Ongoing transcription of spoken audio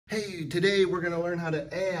Hey, today we're going to learn how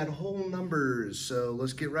to add whole numbers. So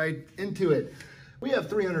let's get right into it. We have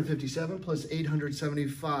 357 plus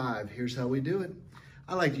 875. Here's how we do it.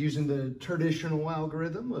 I like using the traditional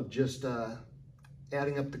algorithm of just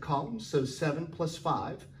adding up the columns. So 7 plus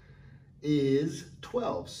 5 is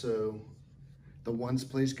 12. So the ones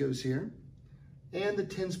place goes here and the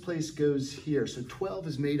tens place goes here. So 12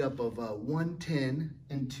 is made up of 1 10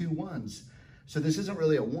 and 2 ones. So this isn't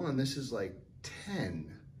really a 1, this is like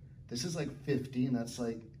 10. This is like 50, and that's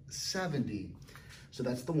like 70. So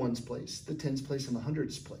that's the ones place, the tens place, and the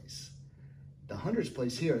hundreds place. The hundreds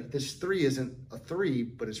place here, this 3 isn't a 3,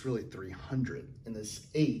 but it's really 300. And this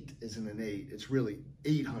 8 isn't an 8, it's really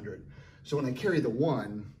 800. So when I carry the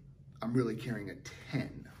 1, I'm really carrying a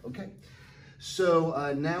 10, okay?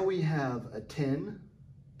 So now we have a 10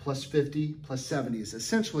 plus 50 plus 70 is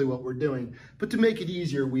essentially what we're doing. But to make it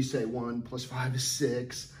easier, we say 1 plus 5 is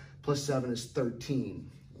 6, plus 7 is 13.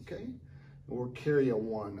 Okay, or carry a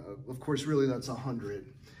 1. Of course, really that's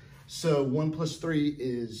 100. So 1 plus 3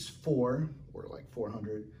 is 4, or like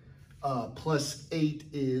 400. Plus 8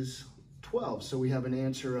 is 12. So we have an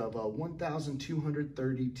answer of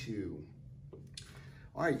 1,232.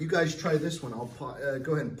 All right, you guys try this one. I'll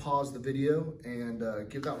go ahead and pause the video and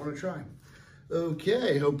give that one a try.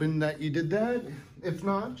 Okay, hoping that you did that. If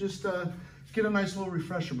not, just get a nice little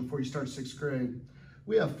refresher before you start 6th grade.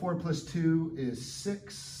 We have 4 plus 2 is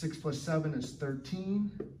 6, 6 plus 7 is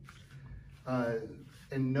 13.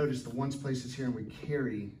 And notice the ones place is here and we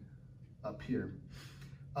carry up here.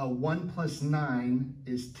 1 plus 9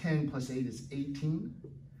 is 10 plus 8 is 18.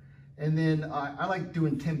 And then I like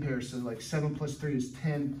doing 10 pairs, so like 7 plus 3 is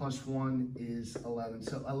 10 plus 1 is 11.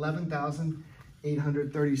 So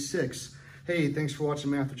 11,836. Hey, thanks for watching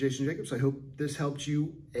Math with Jason Jacobs. I hope this helped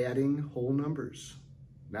you adding whole numbers.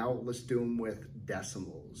 Now let's do them with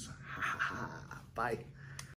decimals. Ha ha ha. Bye.